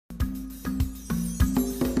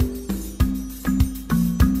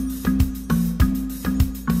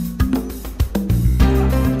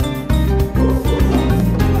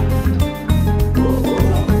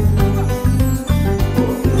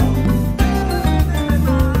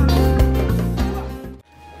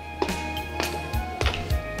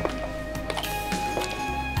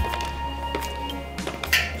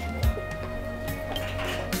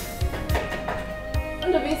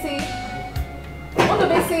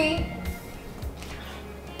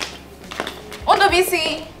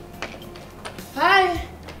Ondobisi! Hi!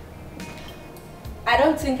 I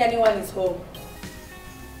don't think anyone is home.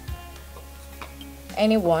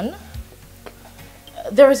 Anyone?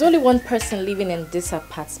 There is only one person living in this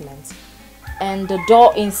apartment. And the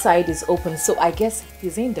door inside is open, so I guess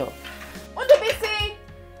he's indoor. Ondobisi!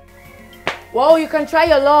 Whoa, you can try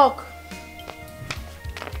your luck.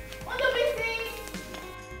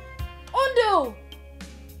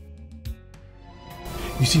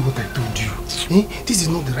 You see what I told you? Eh? This is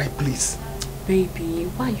not the right place. Baby,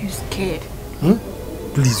 why are you scared?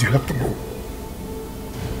 Please, you have to go.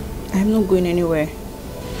 I'm not going anywhere.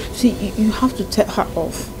 See, you have to tell her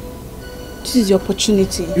off. This is your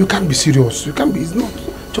opportunity. You can't be serious. You can't be. It's not.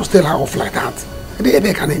 Just tell her off like that.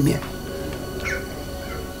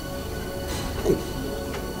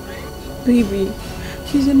 Baby,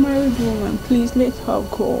 she's a married woman. Please let her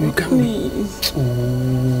go. You can't. Please.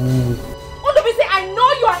 Ondobisi, I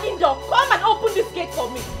know you are indoor. Come and open this gate for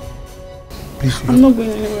me. Please, I'm not going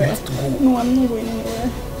anywhere. You have to go. No, I'm not going anywhere.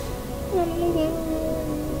 I'm not going anywhere.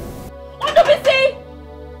 Ondobisi!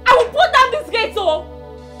 I will put down this gate, oh!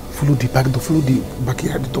 Follow the back door, follow the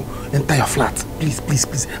backyard door, enter your flat. Please, please,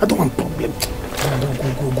 please. I don't want problem. Go.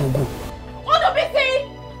 Ondobisi!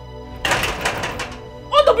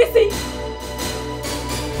 Ondobisi!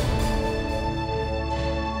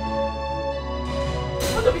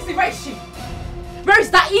 Ondobisi, where is she? Where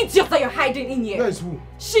is that idiot that you're hiding in here? Where is who?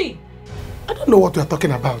 She! I don't know what you're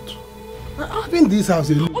talking about. I've been in this house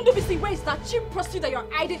alone. Ondobisi, where is that cheap prostitute that you're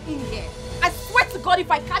hiding in here? I swear to God,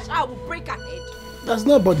 if I catch her, I will break her head. There's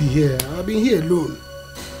nobody here. I've been here alone.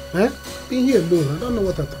 Eh? Been here alone. I don't know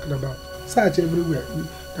what I'm talking about. Search everywhere.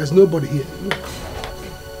 There's nobody here.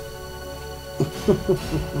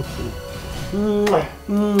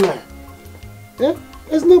 Eh?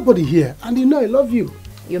 There's nobody here. And you know I love you.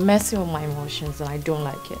 You're messing with my emotions and I don't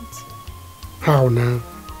like it. How now?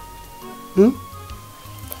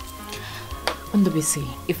 Ondobisi,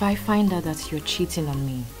 if I find out that you're cheating on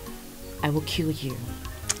me, I will kill you.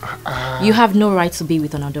 You have no right to be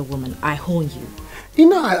with another woman. I own you. You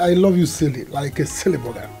know I love you silly, like a silly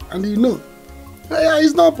bugger. And you know,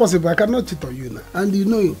 it's not possible. I cannot cheat on you now. And you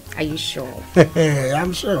know. Are you sure?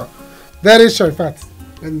 I'm sure. Very sure. In fact,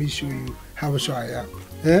 let me show you how sure I am.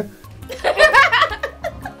 Eh?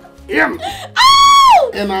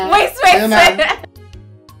 Oh!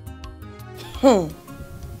 Wait.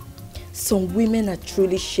 Some women are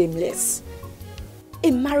truly shameless.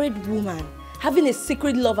 A married woman having a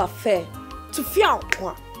secret love affair to fear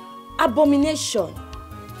abomination.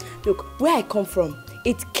 Look, where I come from,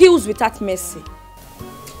 it kills without mercy.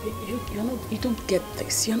 You don't get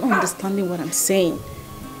this. You're not understanding what I'm saying.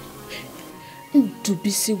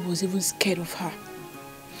 Ndubisi was even scared of her.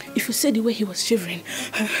 If you say the way he was shivering,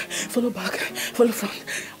 follow back, follow front.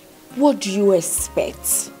 What do you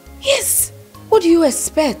expect? Yes, what do you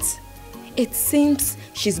expect? It seems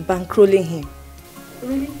she's bankrolling him.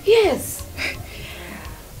 Really? Yes.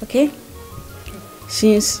 Okay?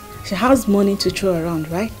 Since she has money to throw around,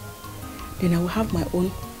 right? Then I will have my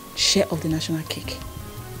own share of the national cake.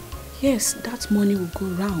 Yes, that money will go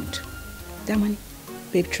round. That money,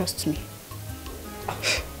 babe, trust me.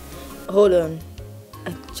 Hold on.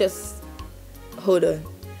 Hold on.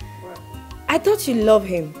 What? I thought you love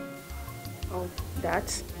him. Oh,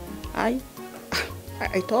 that? I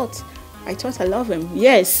thought I love him.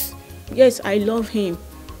 Yes, I love him.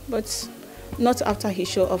 But not after he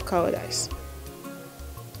showed off cowardice.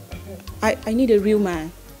 I need a real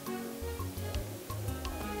man.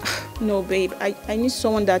 No, babe. I need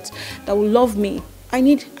someone that will love me. I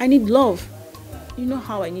need love. You know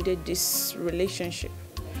how I needed this relationship.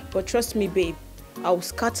 But trust me, babe. I will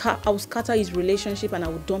scatter his relationship and I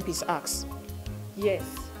will dump his axe. Yes.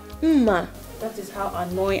 Ma, that is how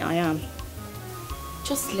annoying I am.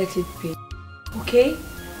 Just let it be. Okay?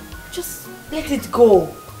 Just let it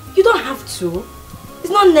go. You don't have to.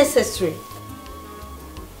 It's not necessary.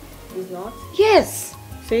 It's not? Yes.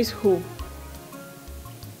 Says who?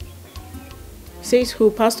 Says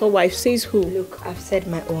who? Pastor wife, says who? Look, I've said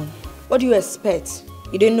my own. What do you expect?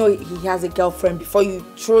 You didn't know he has a girlfriend before you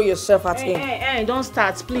throw yourself at him. Hey, don't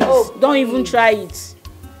start, please. Oh, don't even try it.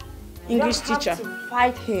 English teacher. You don't have to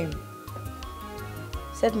fight him.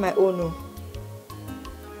 Said my own. No.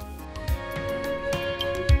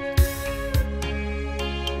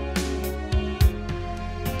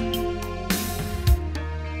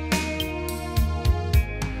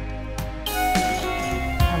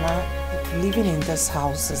 Living in this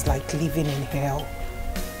house is like living in hell.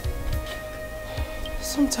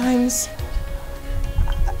 Sometimes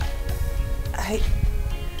I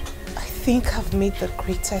think I've made the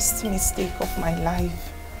greatest mistake of my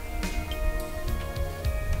life.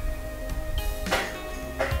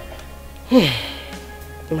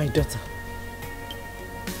 My daughter,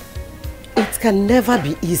 it can never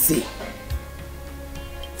be easy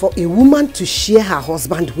for a woman to share her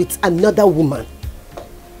husband with another woman.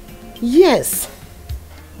 Yes,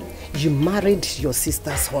 you married your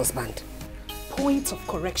sister's husband. Point of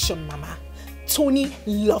correction, Mama. Tony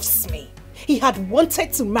loves me. He had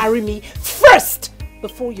wanted to marry me first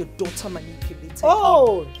before your daughter manipulated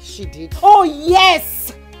him. She did? Oh,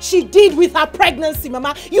 yes! She did with her pregnancy,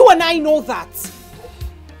 Mama. You and I know that.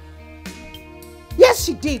 Yes,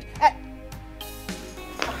 she did. Mama,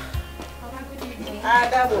 good evening.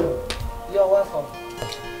 Adamu, you're welcome.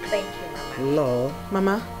 Thank you, Mama. No.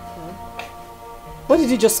 Mama, what did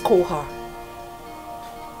you just call her?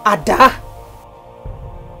 Ada?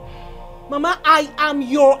 Mama, I am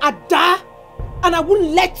your Ada. And I wouldn't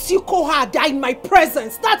let you call her Ada in my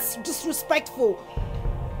presence. That's disrespectful.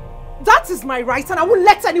 That is my right and I won't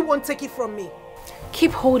let anyone take it from me.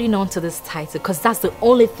 Keep holding on to this title because that's the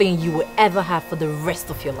only thing you will ever have for the rest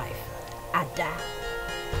of your life. Ada.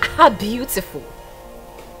 How beautiful.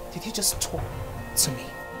 Did you just talk to me?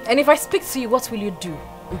 And if I speak to you, what will you do,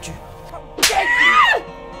 Uju?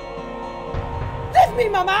 Leave me,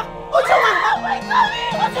 Mama! Uju, oh my God!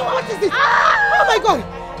 Uju, what is this? Oh my God!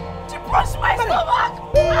 She brushed my stomach!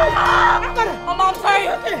 Mama, I'm dying!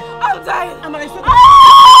 I'm dying! Amara, it's okay.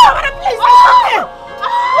 Mama, please!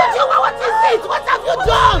 Uju, what is it? What have you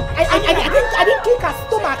done? I didn't kick her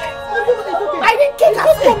stomach. I didn't kick her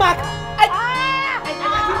stomach.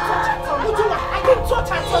 I didn't touch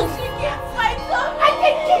her tongue. She kicked my tongue. I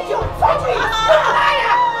didn't kick your tongue.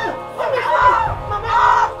 Liar! Mama,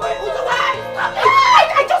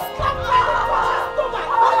 I just slapped her.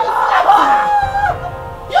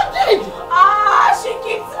 You did! She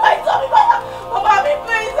kicked my tummy! Mama, me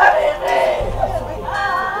please, me!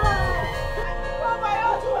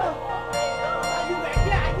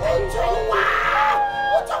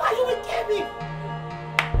 You will kill me!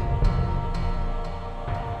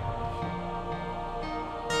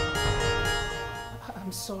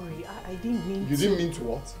 I'm sorry, I didn't mean to. You didn't mean to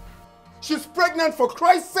what? She's pregnant, for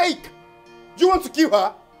Christ's sake! Do you want to kill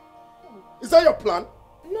her? Is that your plan?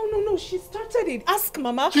 No, she started it. Ask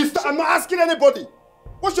Mama. I'm not asking anybody.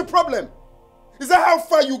 What's your problem? Is that how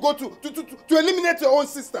far you go to eliminate your own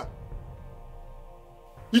sister?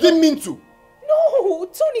 You didn't mean to. No,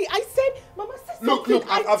 Tony, I said, Mama said something. Look,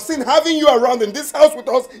 I've seen having you around in this house with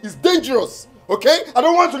us is dangerous. Okay? I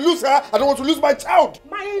don't want to lose her. I don't want to lose my child.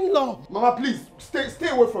 My in-law. Mama, please, stay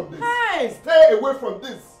away from this. Hey. Stay away from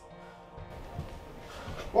this.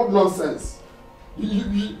 What nonsense. You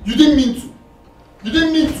didn't mean to. You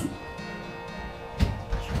didn't mean to.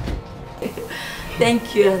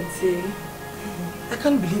 Thank you, Auntie. I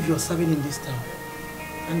can't believe you're serving in this town.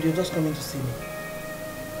 And you're just coming to see me.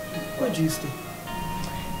 Where do you stay?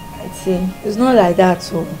 Auntie, it's not like that,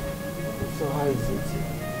 so. So how is it?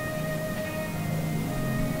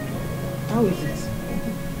 How is it?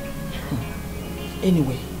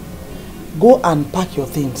 Anyway, go and pack your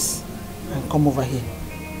things and come over here.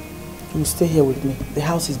 You stay here with me. The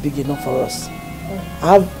house is big enough for us.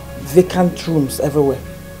 I have vacant rooms everywhere.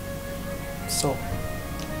 So.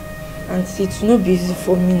 Auntie, it's not busy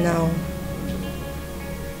for me now.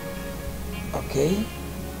 Okay.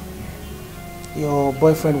 Your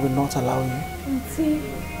boyfriend will not allow you. Auntie.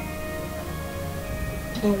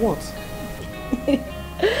 Then what?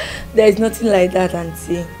 There is nothing like that,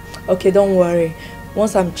 Auntie. Okay, don't worry.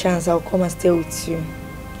 Once I'm chance, I'll come and stay with you.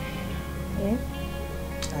 Yeah?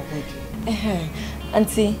 I beg you.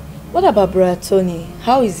 Auntie, what about brother Tony?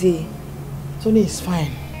 How is he? Tony is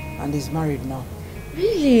fine and he's married now.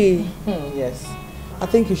 Really? Yes. I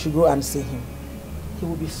think you should go and see him. He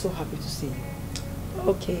will be so happy to see you.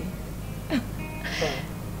 Okay.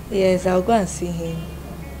 Yes, I'll go and see him.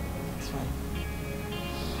 It's fine.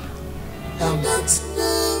 I don't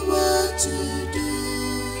know what to do.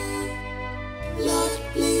 Lord,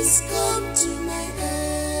 please come to my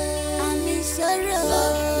aid. I'm in sorrow.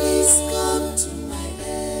 Lord, please come to my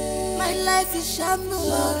aid. My life is shambles.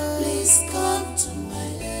 Lord, please come to my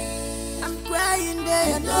aid. I'm crying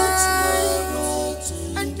day and night.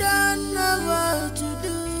 I don't know what to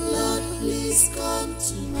do. Lord, please come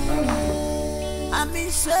to my aid. I'm in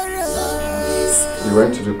sorrow. Lord, please come. You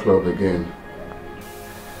went to the club again.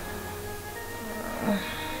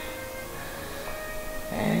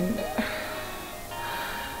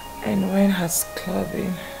 And when has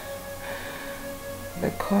clubbing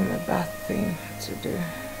become a bad thing to do?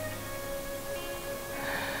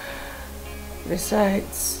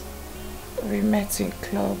 Besides, we met in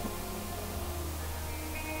club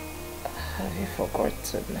Have you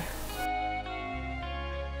forgotten?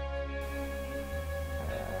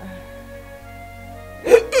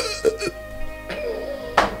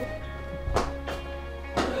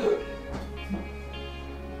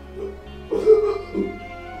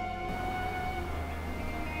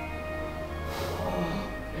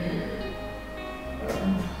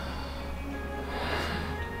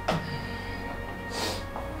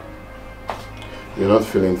 You're not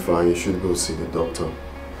feeling fine. You should go see the doctor.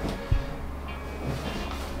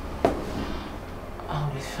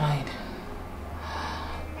 I'll be fine.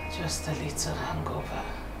 Just a little hangover.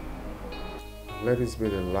 Let this be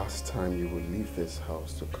the last time you will leave this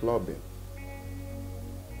house to clubbing.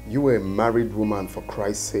 You were a married woman, for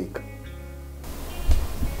Christ's sake.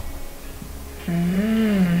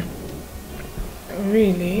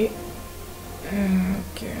 Really?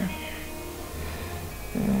 Okay.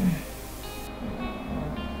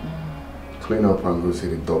 Clean up and go see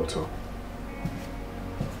the doctor.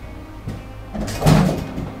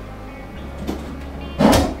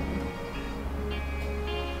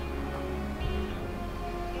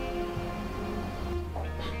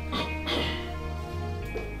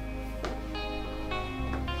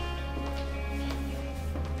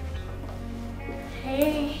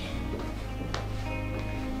 Hey.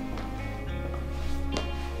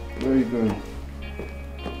 Where are you going?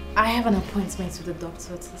 I have an appointment with the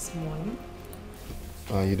doctor this morning.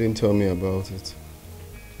 You didn't tell me about it.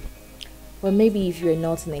 Well, maybe if you were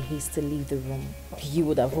not in a haste to leave the room, you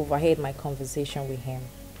would have overheard my conversation with him.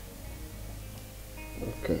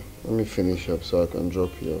 Okay, let me finish up so I can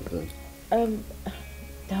drop you off then.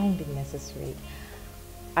 That won't be necessary.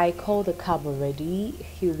 I called the cab already.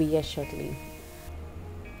 He'll be here shortly.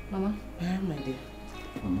 Mama? My dear.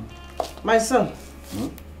 My son.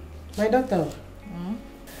 My daughter.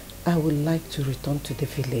 I would like to return to the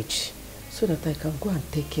village so that I can go and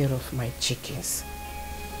take care of my chickens,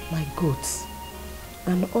 my goats,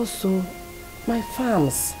 and also my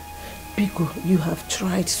farms. Biko, you have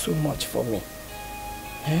tried so much for me.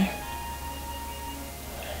 Eh?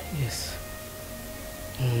 Yes.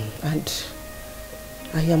 And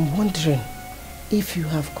I am wondering if you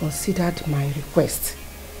have considered my request,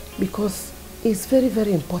 because it's very,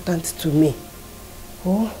 very important to me.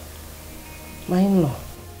 Oh, my in-law.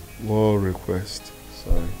 What request?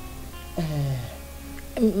 Sorry.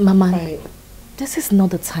 Mama, this is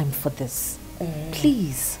not the time for this.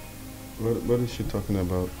 Please. What is she talking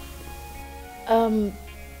about?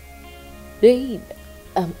 Babe,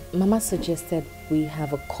 Mama suggested we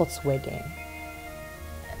have a court wedding.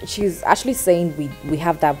 She's actually saying we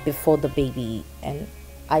have that before the baby, and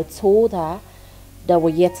I told her that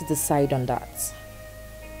we're yet to decide on that.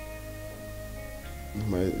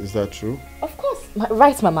 Is that true? Of course.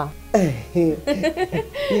 Right, Mama?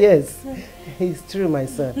 Yes, it's true, my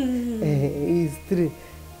son. It's true.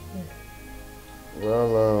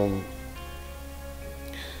 Well,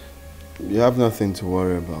 you have nothing to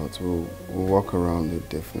worry about. We'll walk around it,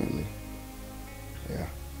 definitely. Yeah.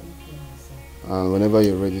 And whenever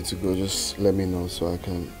you're ready to go, just let me know so I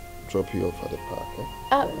can drop you off at the park.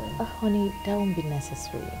 Eh? Honey, that won't be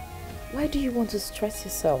necessary. Why do you want to stress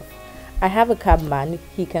yourself? I have a cab man.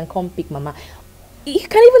 He can come pick Mama. He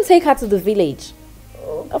can even take her to the village.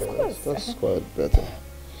 Okay, of course. That's quite better.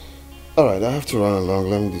 Alright, I have to run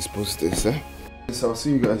along. Let me dispose this, eh? So I'll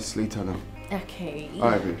see you guys later now. Okay.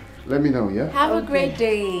 Alright, babe. Let me know, yeah? Have a great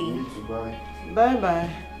day. You too, bye. Bye-bye.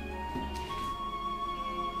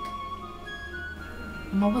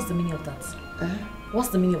 Mama, what's the meaning of that? What's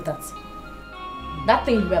the meaning of that? That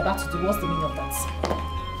thing you were about to do, what's the meaning of that?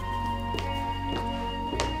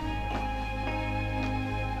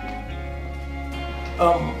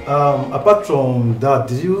 Apart from that,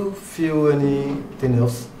 did you feel anything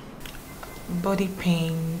else? Body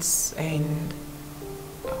pains and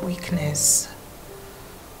weakness.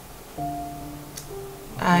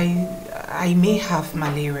 I may have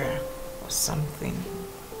malaria or something.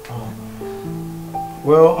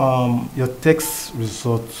 Well, your test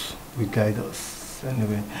results will guide us.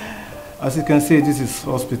 Anyway, as you can see, this is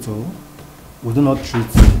hospital. We do not treat.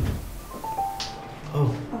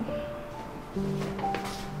 Oh.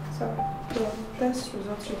 Test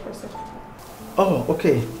results requested. Oh,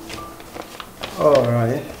 okay. All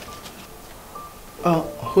right.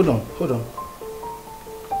 Hold on.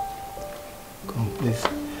 Come, please.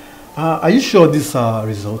 Are you sure these are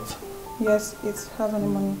results? Yes, it has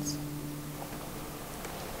an on it.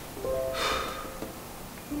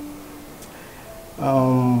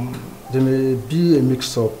 There may be a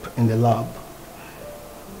mix-up in the lab.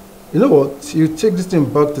 You know what? You take this thing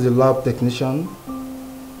back to the lab technician.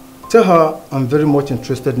 Tell her I'm very much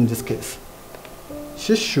interested in this case.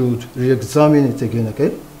 she should re-examine it again,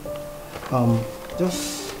 okay?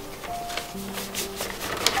 Just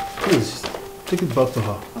please take it back to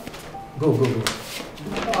her. Go.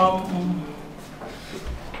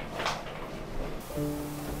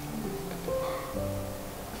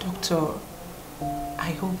 Doctor,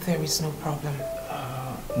 I hope there is no problem.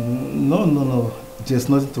 No. There's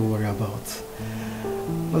nothing to worry about.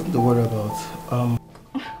 Nothing to worry about.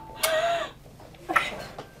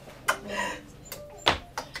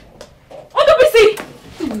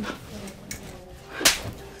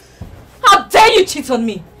 How dare you cheat on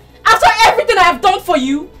me? After everything I have done for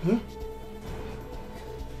you?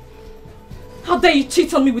 How dare you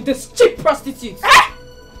cheat on me with this cheap prostitute?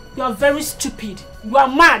 You are very stupid. You are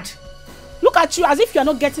mad. Look at you as if you are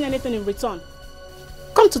not getting anything in return.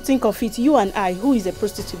 Come to think of it, you and I, who is a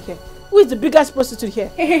prostitute here? Who is the biggest prostitute here?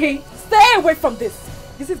 Hey, stay away from this.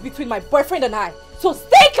 This is between my boyfriend and I. So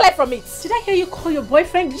stay clear from it. Did I hear you call your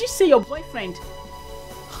boyfriend? Did you say your boyfriend?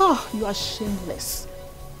 You are shameless.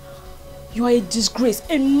 You are a disgrace.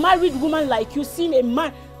 A married woman like you seeing a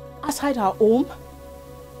man outside her home?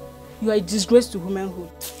 You are a disgrace to womanhood.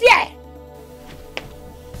 Fear!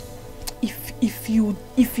 If you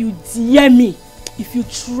dare me, if you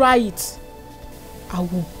try it, I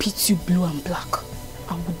will beat you blue and black.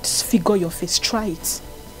 I will disfigure your face. Try it. It's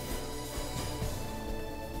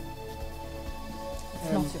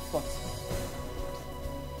not your fault.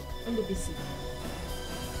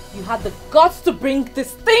 You had the guts to bring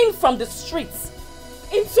this thing from the streets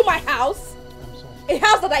into my house. I'm sorry. A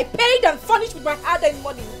house that I paid and furnished with my hard-earned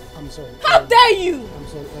money. I'm sorry. How dare you? I'm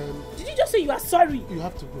sorry. Did you just say you are sorry? You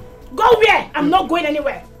have to go. Go where? I'm not going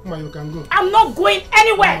anywhere. Ma, you can go. I'm not going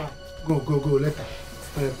anywhere. Ma, go. Let her.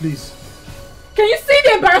 Please. Can you see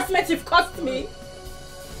the embarrassment you've caused me?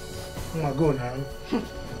 Ma, go now.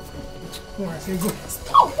 Ma, I say go.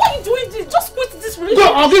 Stop! Why are you doing this? Just quit this relationship.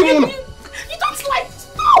 Go, I'll give you one. You don't like.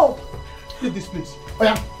 Stop! Leave this place. Oh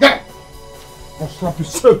yeah, get. I'll slap you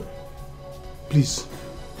so. Please.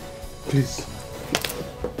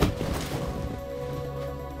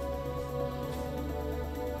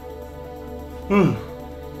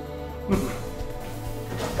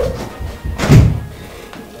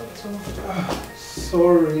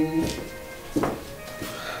 Sorry.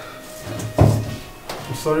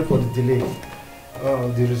 I'm sorry for the delay.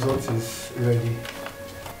 The result is ready.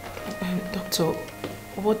 Doctor,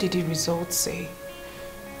 what did the result say?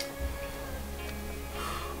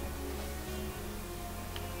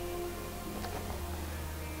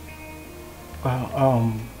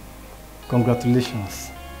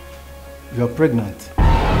 Congratulations. You are pregnant.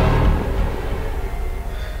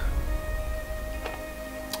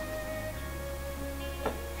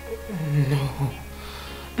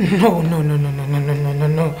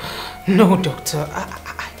 No, doctor.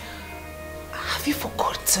 Have you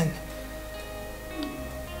forgotten?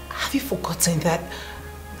 Have you forgotten that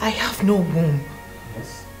I have no womb?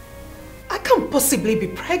 Yes. I can't possibly be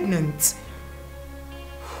pregnant.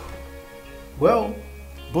 Well,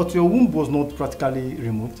 but your womb was not practically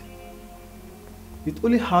removed. It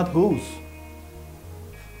only had holes.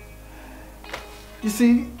 You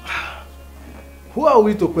see, who are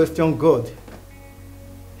we to question God?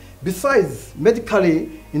 Besides,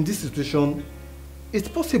 medically, in this situation, it's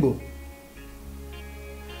possible.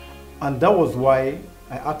 And that was why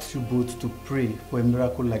I asked you both to pray for a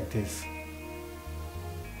miracle like this.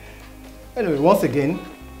 Anyway, once again,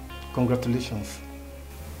 congratulations.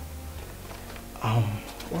 Wow.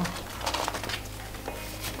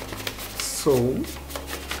 So,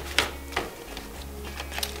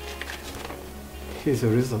 here's the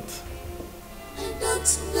result. I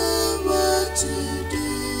don't know what to do.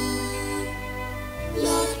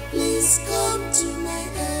 Lord, please come to my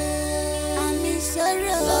aid. I'm in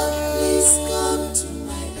sorrow. Lord, please come to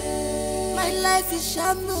my aid. My life is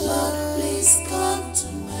shambles. Lord, please come to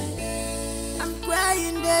my aid. I'm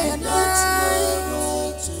crying day and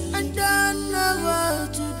night. I don't know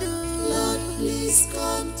what to do. Lord, please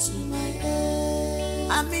come to my aid.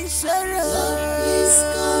 I'm in sorrow. Lord, please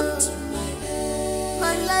come to my aid.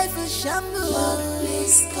 My life is shambles. Lord,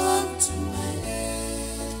 please come to my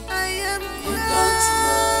aid. I am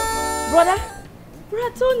Brother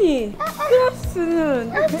Tony, good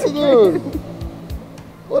afternoon. Afternoon.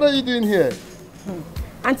 What are you doing here?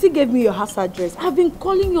 Auntie gave me your house address. I've been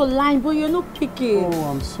calling your line, but you're not picking. Oh,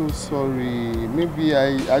 I'm so sorry. Maybe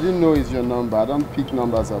I didn't know it's your number. I don't pick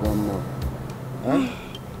numbers I don't know. Huh?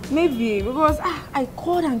 Maybe, because I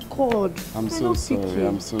called and called. I'm so sorry.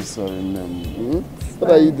 I'm so sorry, ma'am.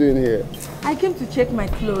 What are you doing here? I came to check my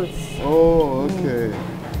clothes. Oh, okay.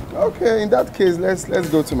 Okay, in that case, let's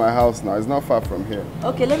go to my house now. It's not far from here.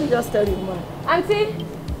 Okay, let me just tell you more. Auntie,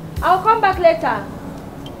 I'll come back later.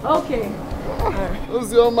 Okay.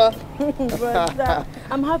 Who's your ma?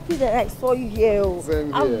 I'm happy that I saw you here.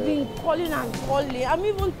 Same I've here. been calling and calling. I'm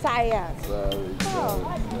even tired. Sorry.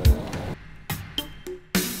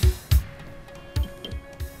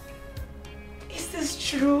 Is this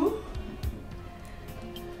true?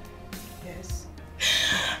 Yes.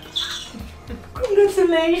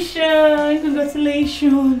 Congratulations!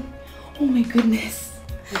 Congratulations! Oh my goodness.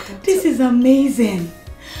 This is amazing.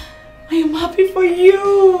 I am happy for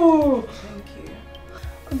you. Thank you.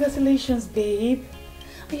 Congratulations, babe.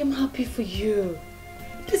 I am happy for you.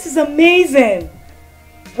 This is amazing.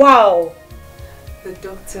 Wow. The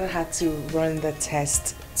doctor had to run the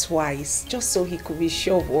test twice just so he could be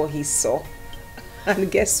sure of what he saw.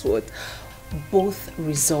 And guess what? Both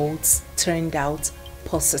results turned out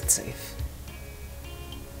positive.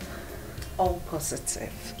 All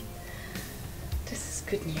positive. This is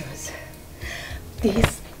good news.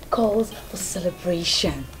 This calls for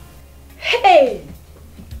celebration. Hey!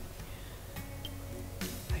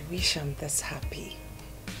 I wish I'm this happy.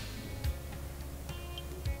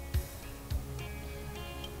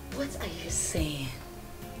 What are you saying?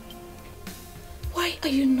 Why are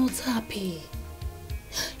you not happy?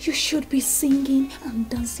 You should be singing and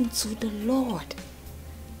dancing to the Lord.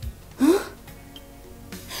 Huh?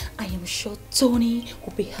 I am sure Tony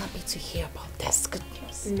will be happy to hear about this good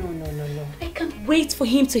news. No. I can't wait for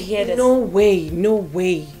him to hear this. No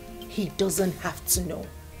way. He doesn't have to know.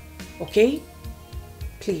 Okay?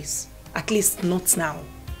 Please, at least not now.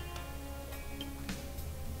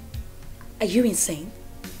 Are you insane?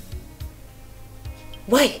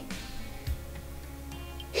 Why?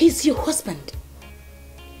 He's your husband.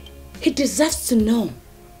 He deserves to know.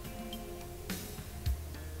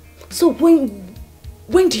 So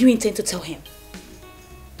when do you intend to tell him?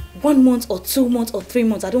 1 month or 2 months or 3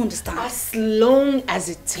 months? I don't understand. As long as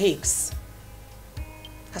it takes.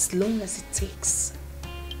 As long as it takes.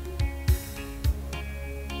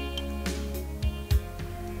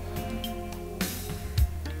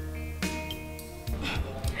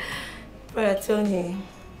 Brother Tony,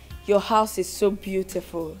 your house is so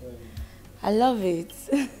beautiful. I love it.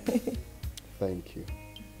 Thank you.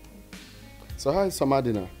 So how is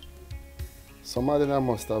Somadina? Somadina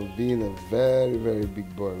must have been a very, very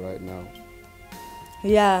big boy right now.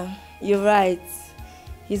 Yeah, you're right.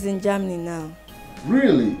 He's in Germany now.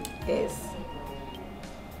 Really? Yes.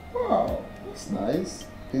 Wow, that's nice.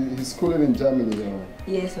 He's schooling in Germany now.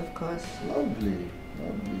 Yes, of course. Lovely.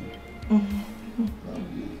 Lovely.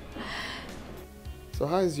 So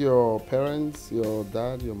how is your parents, your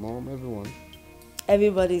dad, your mom, everyone?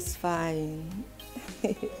 Everybody's fine.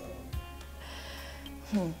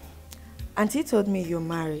 Auntie told me you're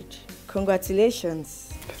married.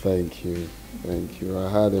 Congratulations. Thank you. Thank you. I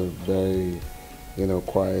had a very,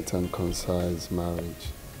 quiet and concise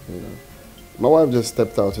marriage, My wife just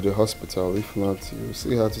stepped out to the hospital. If not, you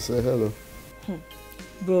see her to say hello.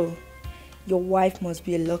 Bro, your wife must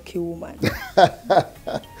be a lucky woman.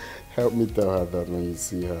 Help me tell her that when you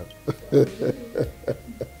see her.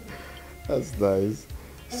 That's nice.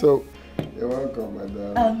 So, you're welcome,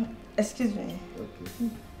 madam. Excuse me. Okay.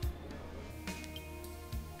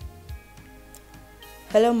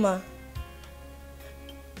 Hello, ma.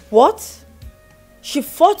 What? She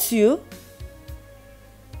fought you?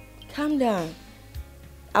 Calm down.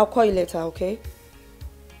 I'll call you later, okay?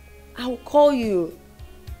 I'll call you.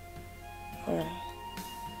 Alright.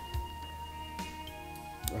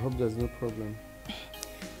 I hope there's no problem.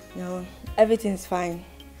 No, everything's fine.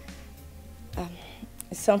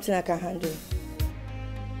 It's something I can handle.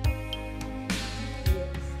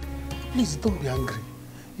 Please don't be angry.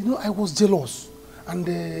 I was jealous and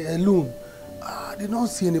alone. I did not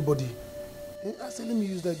see anybody. I said, let me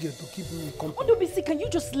use that girl to keep me company. Ondobisi, can you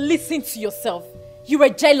just listen to yourself? You were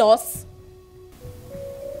jealous?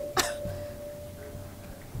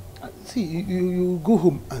 See, you go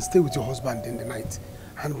home and stay with your husband in the night.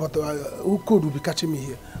 But cold will be catching me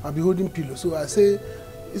here. I'll be holding pillow. So I say,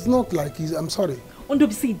 it's not like I'm sorry.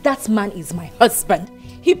 Ondobisi, that man is my husband.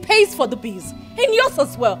 He pays for the bills. And yours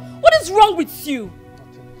as well. What is wrong with you?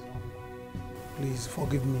 Please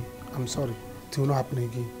forgive me. I'm sorry. It will not happen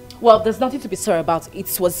again. Well, there's nothing to be sorry about.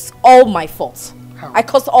 It was all my fault. How? I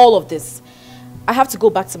caused all of this. I have to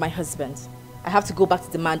go back to my husband. I have to go back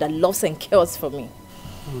to the man that loves and cares for me.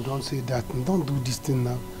 No, don't say that. Don't do this thing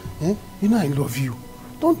now. Eh? I love you.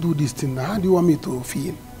 Don't do this thing now. How do you want me to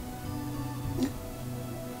feel?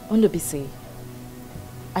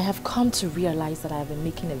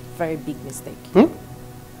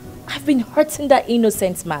 I've been hurting that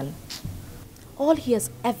innocent man. All he has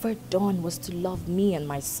ever done was to love me and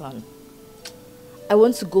my son. I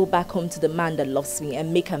want to go back home to the man that loves me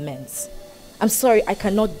and make amends. I'm sorry, I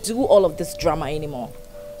cannot do all of this drama anymore.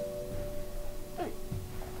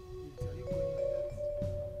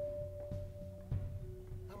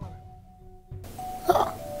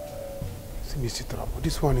 See, Mr. Trouble,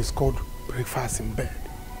 this one is called breakfast in bed.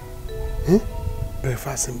 Eh?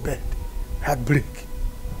 Breakfast in bed. Heartbreak.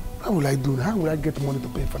 How will I do? How will I get money to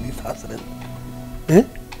pay for this accident? Eh?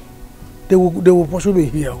 They will pursue me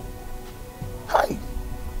here. Hi.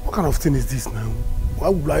 What kind of thing is this now? Why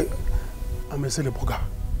would I'm a celebrity.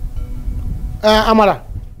 Amara.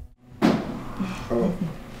 Oh,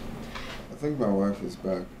 I think my wife is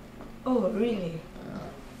back. Oh, really?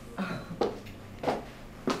 Yeah.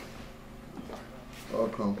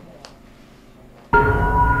 Welcome.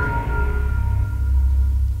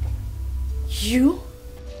 You?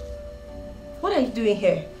 What are you doing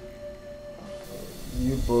here?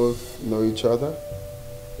 You both know each other?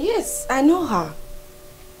 Yes, I know her.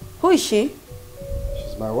 Who is she?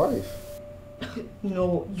 She's my wife.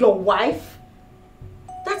 No, your wife?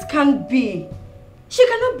 That can't be. She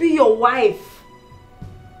cannot be your wife.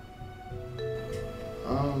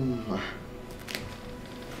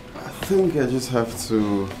 I think I just have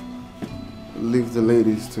to leave the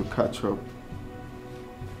ladies to catch up.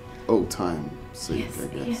 Old time sake, Yes, I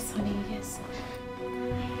guess. yes, honey, yes.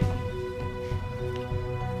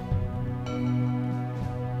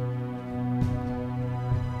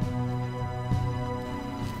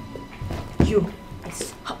 You.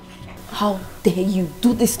 How dare you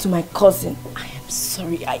do this to my cousin? I am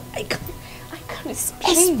sorry. I can't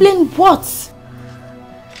explain. Explain what?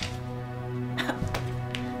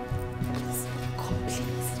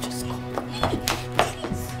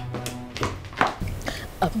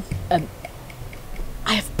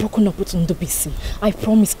 I have broken up with Ndobisi. I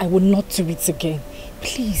promise I will not do it again.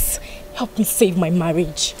 Please, help me save my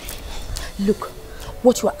marriage. Look,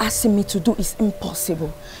 what you are asking me to do is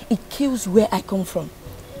impossible. It kills where I come from.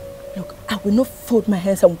 Look, I will not fold my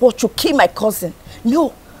hands and watch you kill my cousin.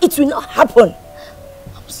 No, it will not happen.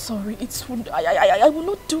 I'm sorry. I will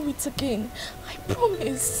not do it again. I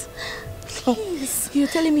promise. Please. You're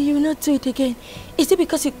telling me you will not do it again? Is it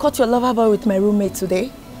because you caught your lover boy with my roommate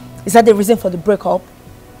today? Is that the reason for the breakup?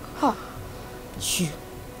 Huh. You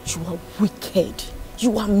are wicked.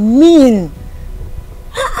 You are mean.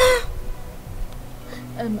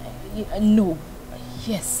 No.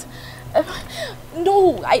 Yes.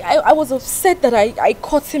 No, I was upset that I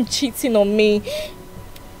caught him cheating on me.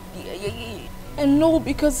 And no,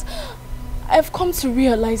 because I've come to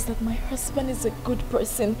realize that my husband is a good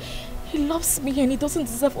person. He loves me and he doesn't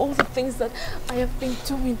deserve all the things that I have been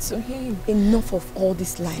doing to him. Enough of all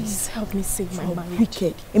these lies. Please help me save my marriage.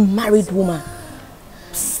 Wicked, a married woman.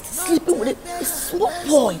 Sleeping with a small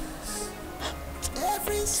boy.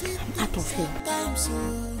 I'm out of here.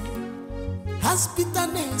 Has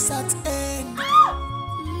bitterness at end.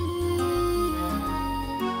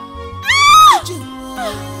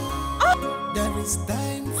 There is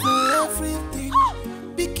time for everything.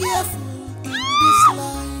 Be careful in this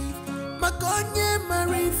life. Makonye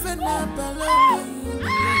marifena balonye.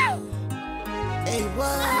 A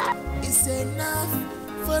word is enough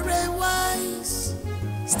for a wise.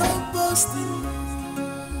 Stop boasting.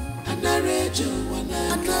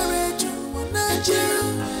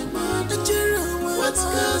 What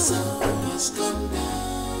goes up must come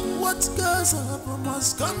down. What goes up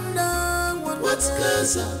must come down. What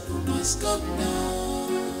goes up must come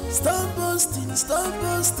down. Stop boasting, stop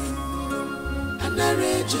boasting.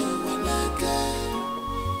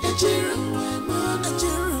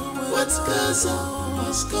 What goes up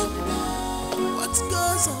must come down. What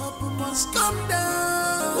goes up must come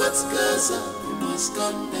down. What goes up must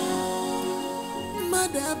come down.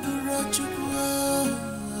 Madabura chukwa.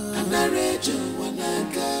 Anarejo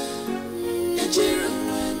wanaka. Ejiro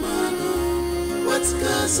wemano. What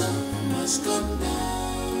goes up must come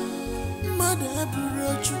down.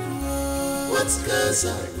 Madabura chukwa. What goes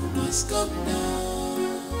up must come down.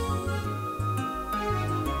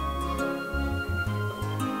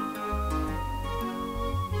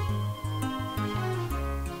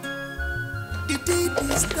 The deed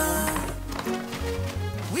is done.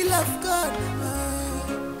 Will of God,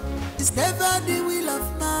 it's never the will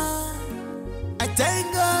of man. I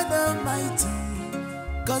thank God Almighty,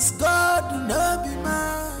 cause God will not be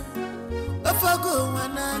man.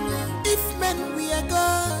 If men we are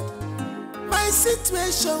God, my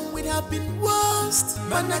situation would have been worst.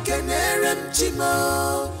 Man, I can hear him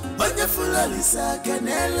chimo. When you full of Lisa, can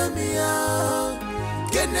hear me out.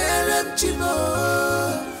 Kenerem chimo,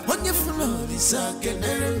 onye funo lisa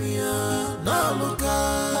keneremia, no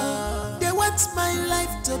loka. They want my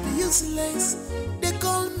life to be useless. They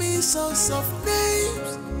call me source of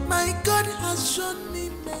names. My God has shown me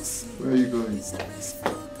mercy. Where are you going?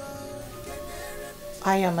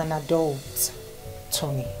 I am an adult,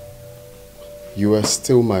 Tony. You are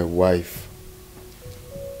still my wife.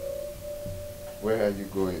 Where are you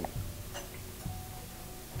going?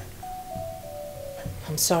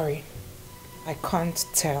 I'm sorry. I can't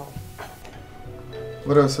tell.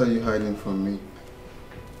 What else are you hiding from me?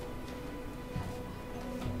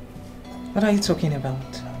 What are you talking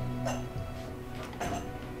about?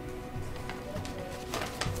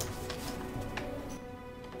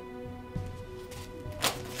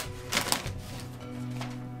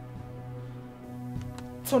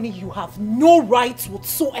 Tony, you have no right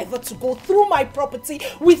whatsoever to go through my property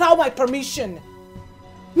without my permission.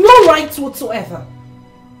 No right whatsoever.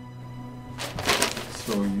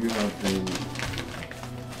 So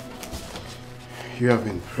you have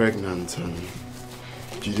been pregnant and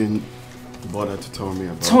you didn't bother to tell me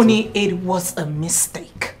about Tony, it? it was a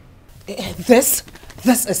mistake. This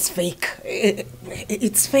is fake.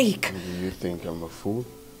 It's fake. Do you think I'm a fool?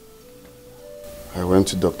 I went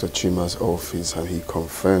to Dr. Chima's office and he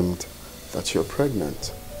confirmed that you're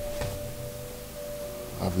pregnant.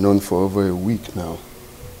 I've known for over a week now.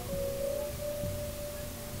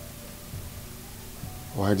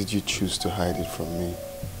 Why did you choose to hide it from me?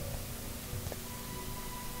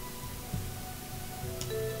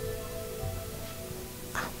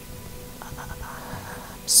 I'm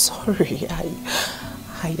sorry. I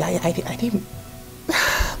didn't.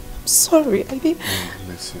 I'm sorry. I didn't.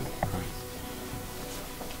 Listen, right.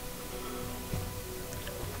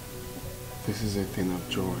 This is a thing of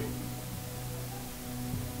joy.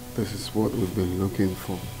 This is what we've been looking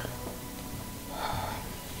for.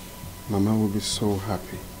 Mama will be so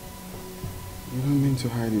happy. You don't mean to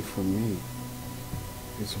hide it from me.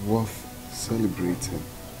 It's worth celebrating.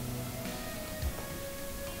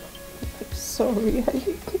 I'm sorry.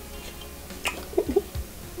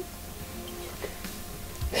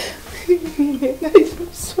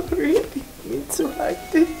 I'm sorry. I didn't mean to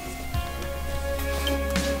hide this.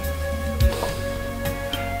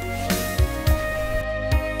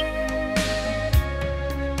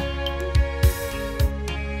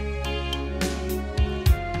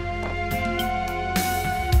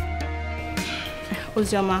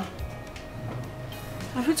 Ozioma,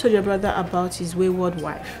 have you told your brother about his wayward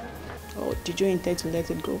wife? Or did you intend to let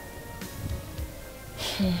it go?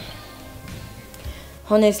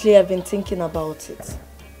 Honestly, I've been thinking about it.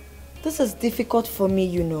 This is difficult for me,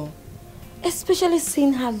 you know. Especially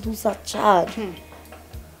seeing her lose her child.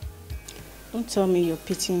 Don't tell me you're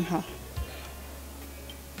pitying her.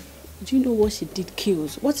 Do you know what she did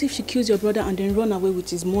kills? What if she kills your brother and then run away with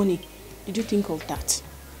his money? Did you think of that?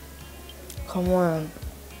 Come on.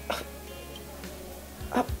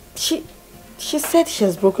 She said she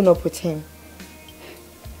has broken up with him.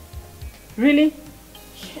 Really?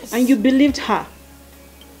 Yes. And you believed her?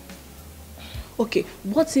 Okay,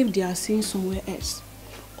 what if they are seeing somewhere else?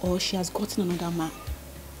 Or she has gotten another man?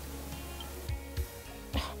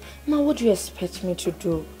 Ma, what do you expect me to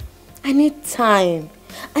do? I need time.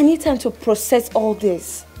 I need time to process all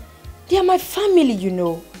this. They are my family, you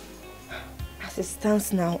know. As it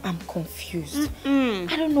stands now, I'm confused.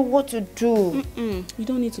 I don't know what to do. You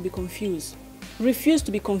don't need to be confused. Refuse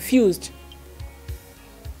to be confused.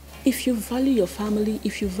 If you value your family,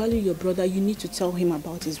 if you value your brother, you need to tell him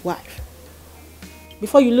about his wife.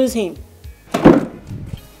 Before you lose him.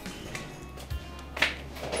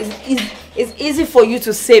 It's easy for you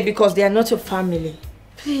to say because they are not your family.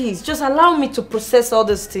 Please, just allow me to process all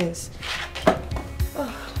these things.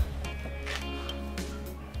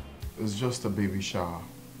 It's just a baby shower.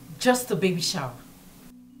 Just a baby shower?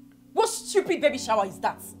 What stupid baby shower is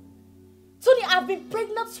that? Tony, I've been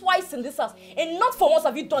pregnant twice in this house and not for once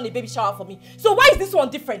have you done a baby shower for me. So why is this one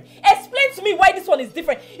different? Explain to me why this one is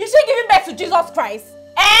different. Is she giving birth to Jesus Christ?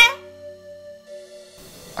 Eh?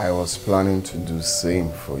 I was planning to do same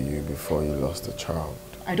for you before you lost a child.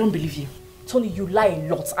 I don't believe you. Tony, you lie a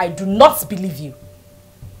lot. I do not believe you.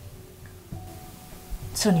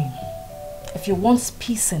 Tony, if you want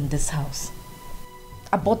peace in this house,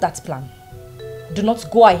 abort that plan. Do not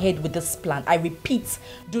go ahead with this plan. I repeat,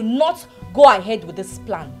 do not go ahead with this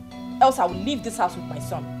plan. Else I will leave this house with my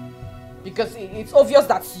son. Because it's obvious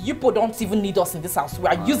that you people don't even need us in this house. We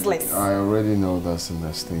are useless. I already know that's the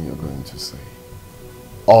next thing you're going to say.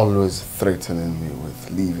 Always threatening me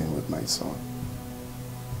with leaving with my son.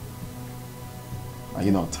 Are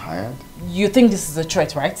you not tired? You think this is a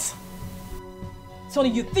threat, right? Tony,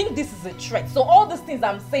 you think this is a threat. So all these things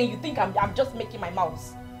I'm saying, you think I'm just making my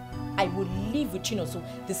mouth. I will live with Chinoso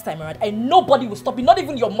this time around and nobody will stop me. Not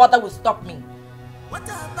even your mother will stop me. What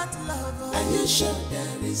about love? Are you sure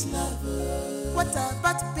there is love? What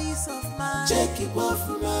about peace of mind? Check it off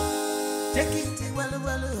my. Check it well.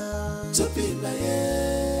 To be my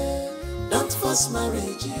head. Don't force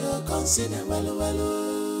marriage, you consider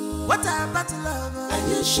well. What about love? Are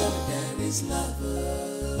you sure there is love?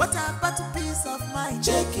 What about peace of mind?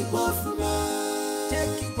 Check it off my.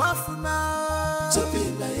 Check it off my. To be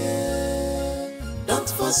my head. Don't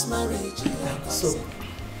force marriage, you So,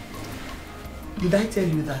 did I tell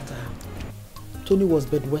you that Tony was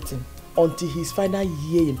bedwetting until his final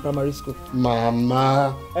year in primary school?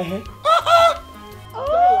 Mama.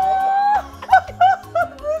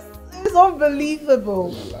 This is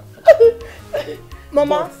unbelievable.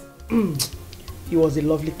 Mama? He was a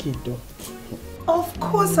lovely kid though. Of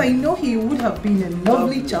course, I know he would have been a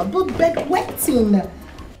lovely child, but bedwetting.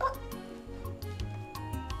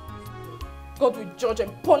 God will judge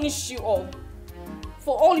and punish you all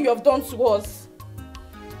for all you have done to us.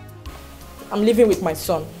 I'm living with my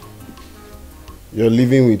son. You're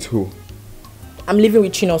living with who? I'm living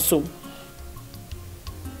with Chinoso.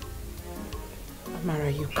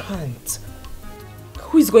 Amara, you can't.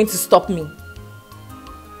 Who is going to stop me?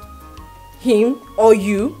 Him or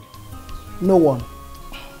you? No one.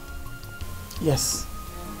 Yes.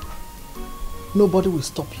 Nobody will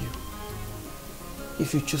stop you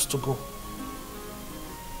if you choose to go.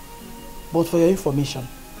 But for your information,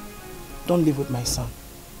 don't live with my son.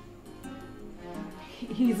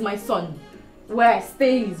 He is my son. Where I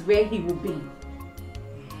stay is where he will be.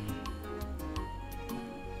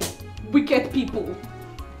 Wicked people.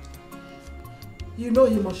 You know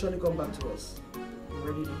he must surely come back to us. You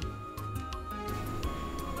already know.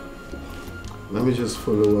 Let me just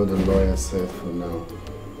follow what the lawyer said for now.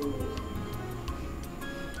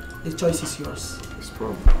 The choice is yours. It's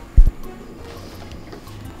problem.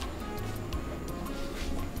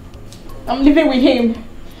 I'm living with him.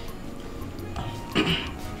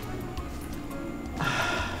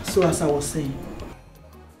 So as I was saying,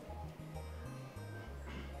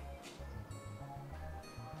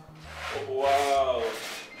 wow.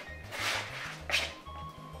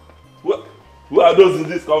 Who are those in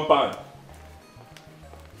this compound?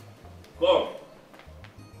 Come.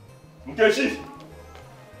 Nkechi.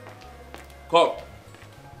 Come.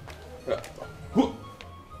 Who?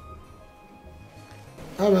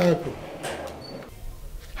 How may I help you?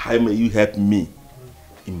 How may you help me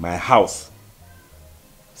in my house?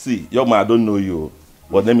 See, young man, I don't know you,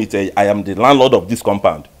 but let me tell you, I am the landlord of this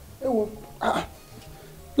compound.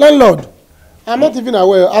 Landlord, I'm not even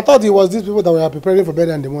aware. I thought it was these people that were preparing for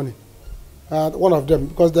burial in the morning. One of them,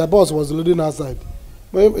 because their boss was loading outside.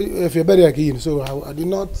 But if you're burial again, so I did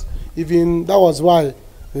not even, that was why I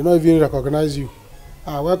did not even recognize you.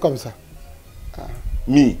 Welcome, sir.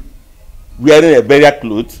 Me? Wearing a burial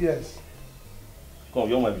clothes? Yes. Come,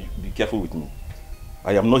 young man, be careful with me.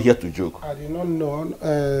 I am not here to joke. I did not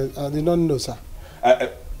know, sir. A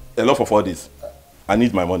lot for all this. I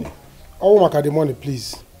need my money. I won't mark the money,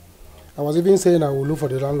 please. I was even saying I will look for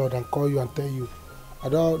the landlord and call you and tell you.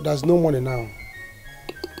 There's no money now.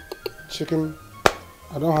 Chicken,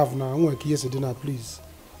 I don't have now. I'm going to kiss dinner, please.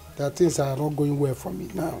 There are things that are not going well for me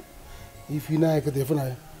now. If you know,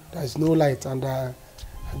 there's no light and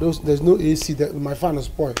there's no AC. My fan is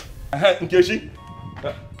spoiled. Nkechi,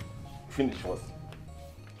 finish first.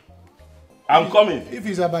 I'm coming. If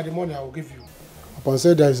it's about the money, I will give you. Upon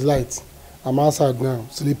say there is light, I'm outside now,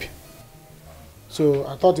 sleeping. So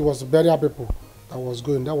I thought it was burial people that was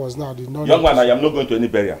going. That was now. Young man, I am not going to any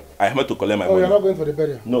burial. I am here to collect my money. Oh, you're not going for the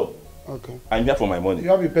burial? No. Okay. I'm here for my money. You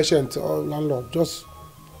have to be patient, landlord. Just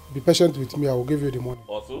be patient with me. I will give you the money.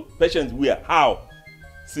 Also, patient where? How?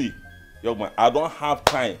 See, young man, I don't have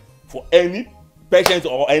time for any patience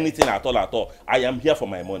or anything at all. I am here for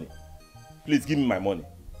my money. Please give me my money.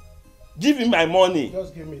 Give me my money.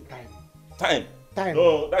 Just give me time. Time? Time.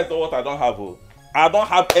 No, that's not what I don't have. Oh. I don't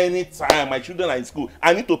have any time. My children are in school.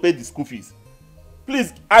 I need to pay the school fees.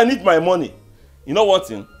 Please, I need my money. You know what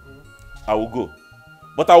thing? I will go.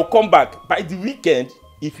 But I will come back by the weekend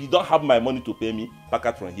if you don't have my money to pay me. Back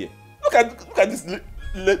out from here. Look at this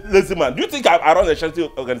lazy man. Do you think I run a charity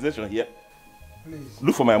organization here? Please.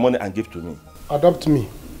 Look for my money and give to me. Adopt me.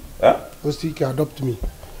 Huh? Ostika, adopt me.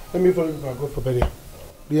 Let me follow you and go for burial.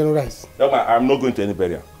 Do you know rice? No, I'm not going to any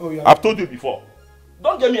burial. Oh, yeah. I've told you before.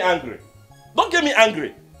 Don't get me angry. Don't get me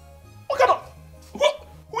angry. What kind of...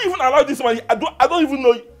 Who even allowed this money? I don't even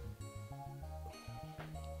know.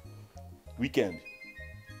 Weekend.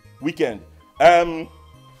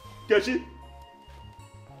 Kechi.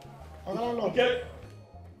 Okay.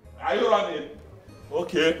 Are you running?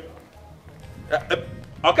 Okay.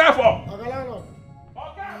 Okay, for.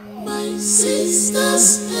 My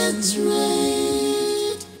sister's hatred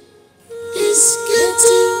is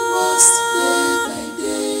getting worse day by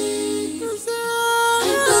day. I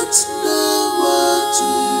don't know what to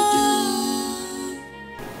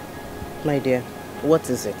do. My dear, what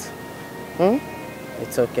is it?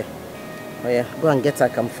 It's okay. Oh yeah, go and get a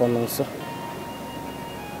camphor also.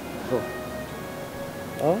 Go.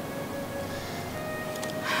 Oh?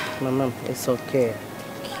 Mama, it's okay.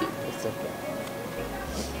 It's okay.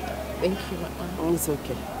 Thank you, Mama. It's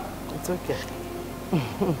okay. It's okay.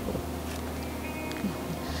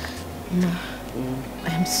 Ma,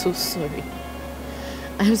 I'm so sorry.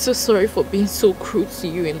 I'm so sorry for being so cruel to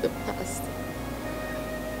you in the past.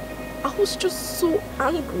 I was just so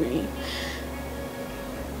angry.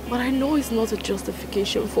 But I know it's not a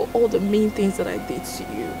justification for all the mean things that I did to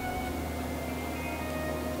you.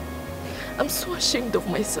 I'm so ashamed of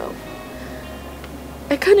myself.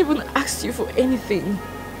 I can't even ask you for anything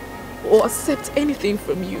or accept anything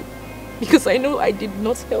from you because I know I did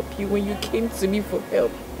not help you when you came to me for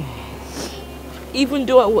help. Even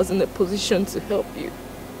though I was in a position to help you.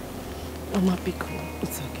 Mama, be cool.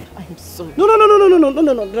 It's okay. I'm sorry. No,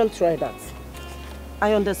 don't try that.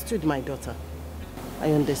 I understood, my daughter.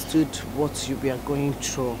 I understood what you were going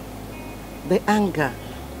through. The anger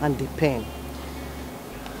and the pain.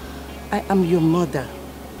 I am your mother.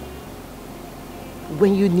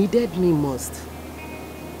 When you needed me most,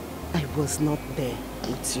 I was not there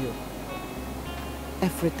with you.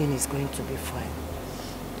 Everything is going to be fine.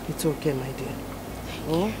 It's okay, my dear.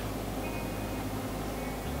 Oh?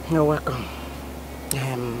 You're welcome.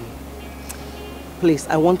 Please,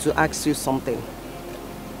 I want to ask you something.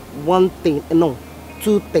 One thing, no,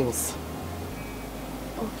 two things.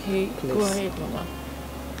 Okay, please. Go ahead,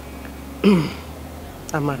 Mama.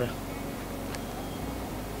 Amara,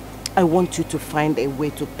 I want you to find a way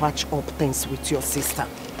to patch up things with your sister.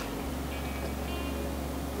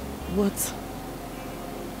 What?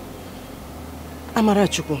 Amara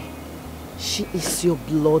Chukwu, she is your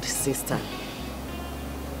blood sister.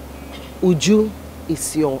 Uju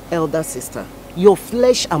is your elder sister. Your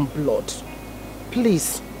flesh and blood.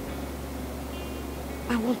 Please.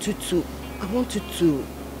 I want you to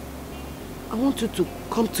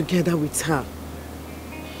come together with her.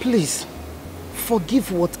 Please.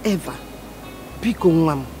 Forgive whatever. Biko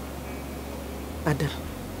nwam. Ada.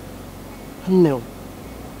 No.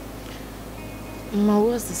 Ma,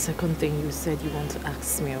 what's the second thing you said you want to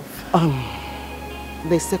ask me of?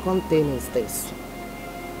 The second thing is this.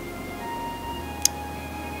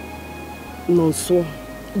 Nonso,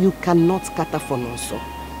 you cannot cater for Nonso.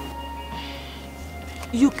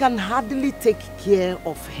 You can hardly take care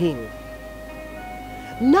of him.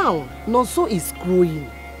 Now, Nonso is growing.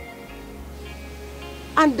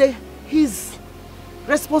 And his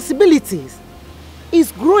responsibilities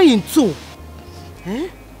is growing too.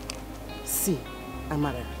 See,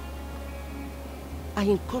 Amara, I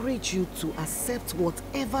encourage you to accept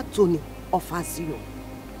whatever Tony offers you.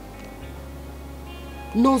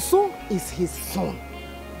 Nonso is his son.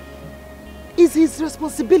 It's his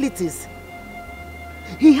responsibilities.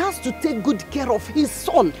 He has to take good care of his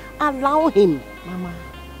son. Allow him. Mama,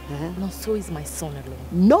 Nonso is my son alone.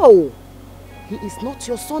 No, he is not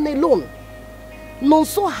your son alone.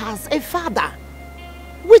 Nonso has a father,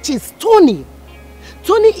 which is Tony.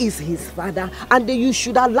 Tony is his father, and you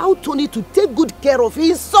should allow Tony to take good care of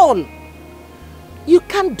his son. You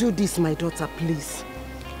can't do this, my daughter, please.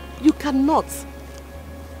 You cannot.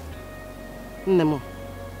 Nemo,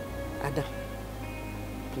 Ada,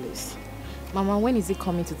 please. Mama, when is he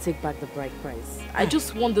coming to take back the bride price? I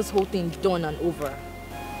just want this whole thing done and over.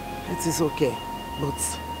 It is okay,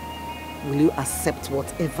 but will you accept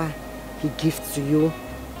whatever he gives to you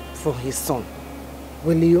for his son?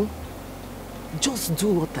 Will you? Just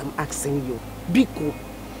do what I'm asking you. Be cool.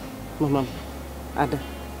 Mama, Ada.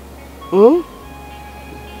 Well,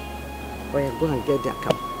 go and get their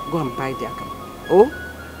cap. Go and buy their cap. Oh?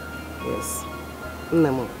 Yes.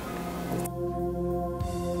 Nemo.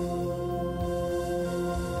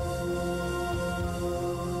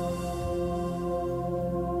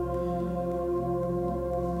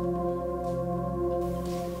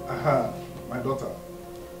 My daughter.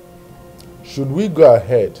 Should we go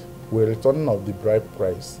ahead with return of the bride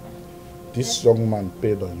price this young man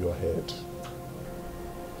paid on your head?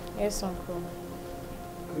 Yes, Uncle.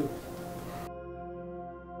 Good.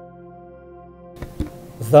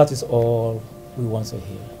 That is all we want to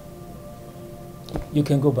hear. You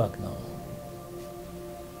can go back now.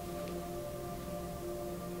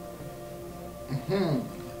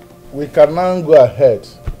 we can now go ahead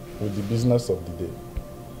with the business of the day.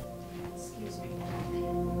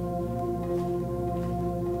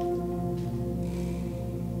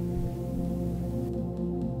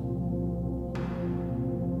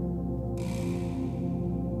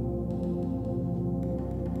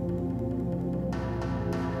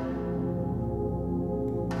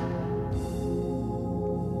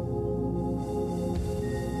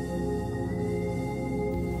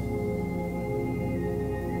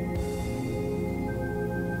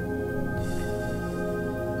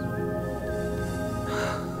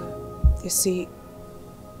 You see,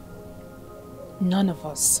 none of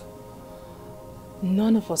us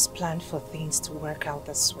planned for things to work out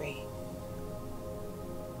this way.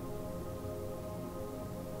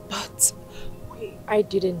 But I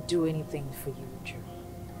didn't do anything for you, Joe.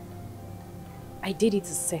 I did it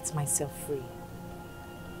to set myself free.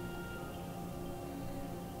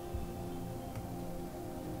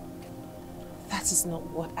 that is not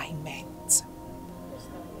what I meant.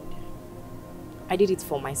 I did it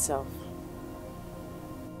for myself.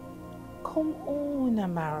 Come on,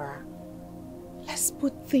 Amara. Let's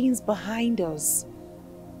put things behind us.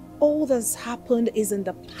 All that's happened is in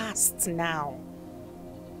the past now.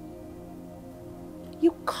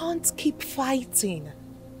 You can't keep fighting.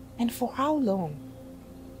 And for how long?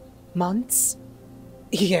 Months?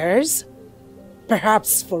 Years?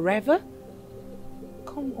 Perhaps forever?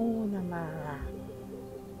 Come on, Amara.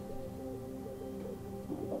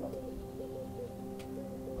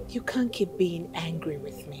 You can't keep being angry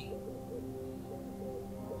with me.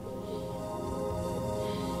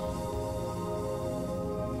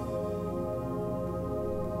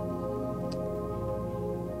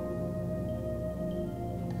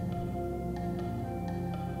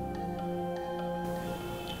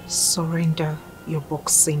 Surrender your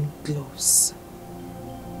boxing gloves.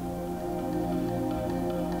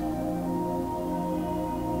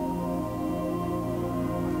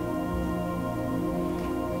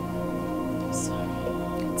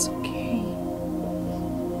 It's okay.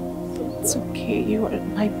 It's okay. You are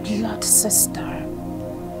my blood sister.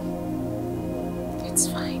 It's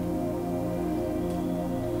fine.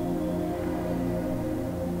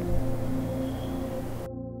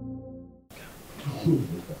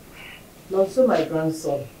 Not so my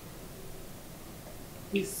grandson.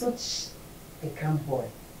 He's such a calm boy.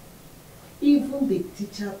 Even the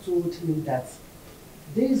teacher told him that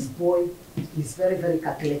this boy is very, very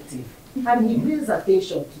calculative. And he pays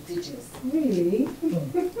attention to teachers. Really?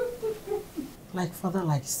 Like father,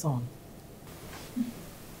 like son.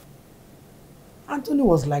 Anthony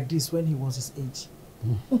was like this when he was his age.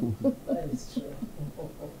 That is true.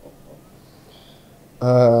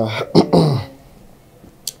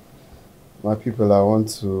 My people, I want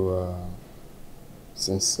to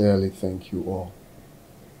sincerely thank you all.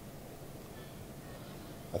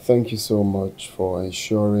 I thank you so much for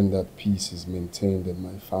ensuring that peace is maintained in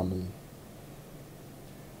my family.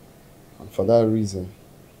 And for that reason,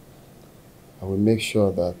 I will make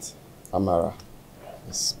sure that Amara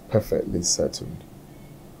is perfectly settled.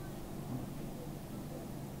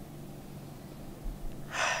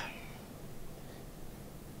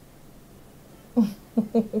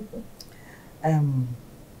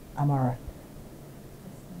 Amara,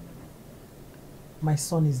 my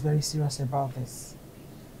son is very serious about this.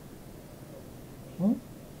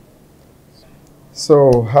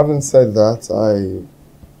 So, having said that,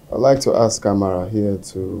 I'd like to ask Amara here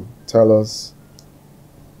to tell us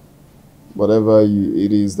whatever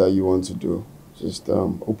it is that you want to do. Just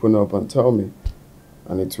open up and tell me,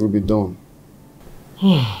 and it will be done.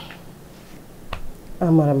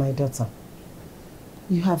 Amara, my daughter,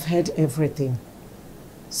 you have heard everything.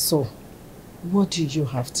 So, what do you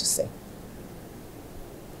have to say?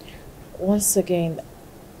 Once again,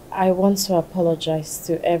 I want to apologize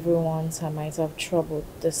to everyone I might have troubled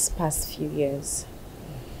this past few years.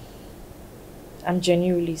 I'm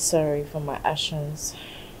genuinely sorry for my actions.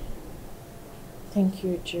 Thank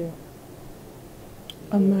you, Joe.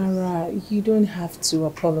 Amara, you don't have to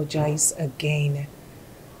apologize again.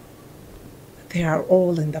 They are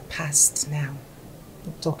all in the past now.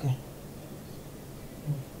 It's okay.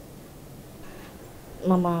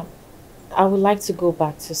 Mama, I would like to go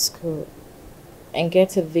back to school and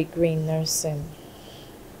get a degree in nursing.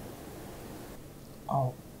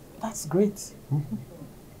 Oh, that's great.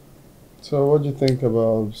 So what do you think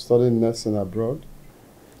about studying nursing abroad?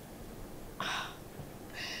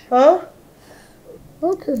 Huh?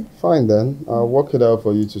 Okay, fine then. I'll work it out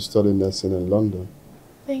for you to study nursing in London.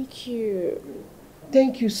 Thank you.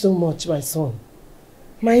 Thank you so much, my son.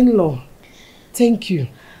 My in-law, thank you.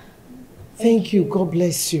 Thank you. God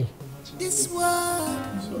bless you. This world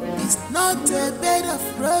is is not a bed of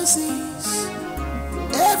roses.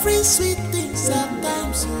 Every sweet thing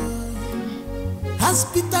sometimes has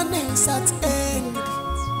bitterness at end.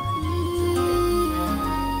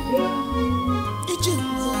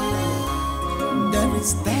 There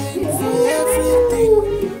is time for everything.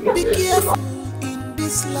 Be careful in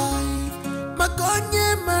this life.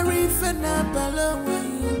 Makonye marifena balawe.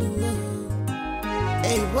 A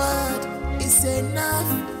word is enough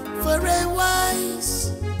for a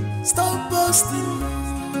wise. Stop boasting.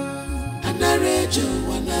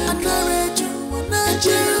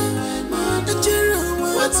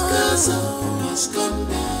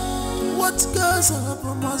 What goes up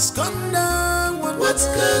must come down. What goes up must come down. What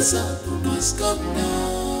goes up must come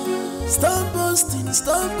down. Stop boasting,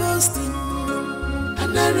 stop boasting.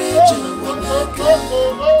 And I read you when I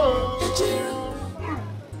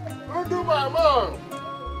Don't do my man.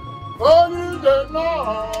 Only the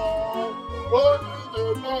Lord. Only the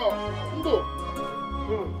Lord. No.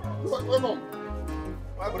 Welcome.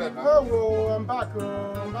 Oh, I'm back.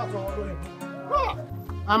 I'm back from Odo.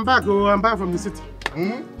 I'm back. I'm back from the city.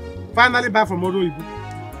 Finally back from Odo.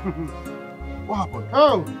 What happened?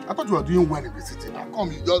 Oh, I thought you were doing well in the city. How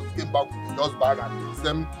come you just came back with just bag and the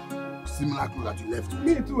same similar clothes that you left?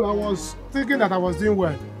 Me too. I was thinking that I was doing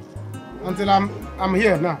well until I'm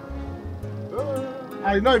here now.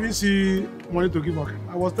 I did not even see money to give up.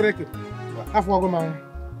 I was trekking.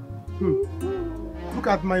 Look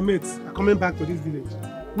at my mates coming back to this village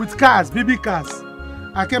with cars, baby cars.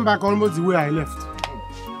 I came back almost the way I left.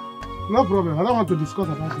 No problem. I don't want to discuss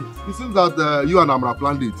about it. It seems that you and Amra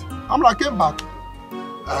planned it. Amra came back.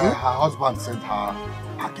 Her husband sent her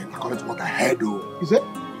packing according to what I heard. Is it?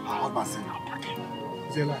 Her husband sent her packing.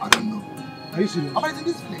 Is it like? I don't know. Are you serious? Amra is in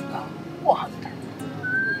this village now. What happened?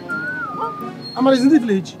 Amra is in the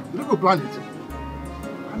village. You don't go plan it.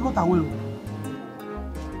 I'm not aware.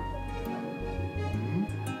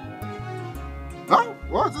 Huh?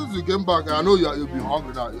 Well, since you came back, I know you'll be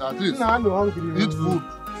hungry now. At least no, I'm not hungry. Eat food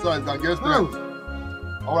so you can get strength.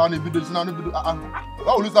 Why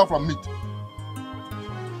will you start from meat?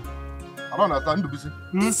 I don't understand.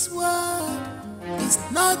 This world is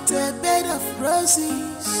not a bed of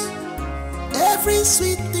roses. Every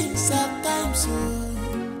sweet thing sometimes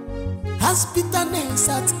has bitterness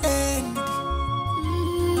at end.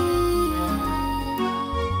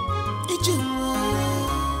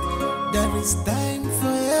 There is time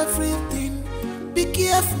for everything. Be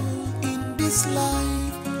careful in this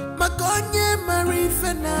life. Makonye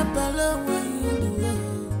marifena balawe.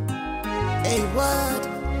 A word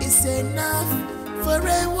is enough for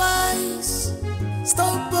a wise.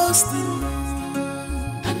 Stop boasting.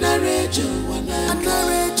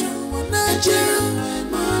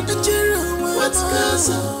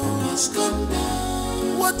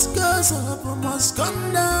 What goes up must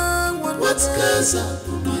come down. What goes up must come down. What goes up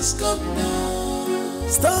must come down.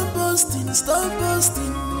 Stop boasting, stop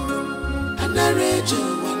boasting. And I read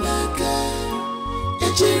you when I can.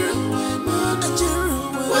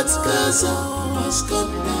 What goes up must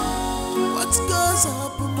come down. What goes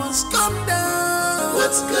up must come down.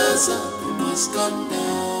 What goes up must come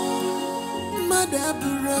down.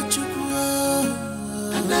 Madabura Chukwa.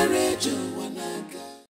 And I read you.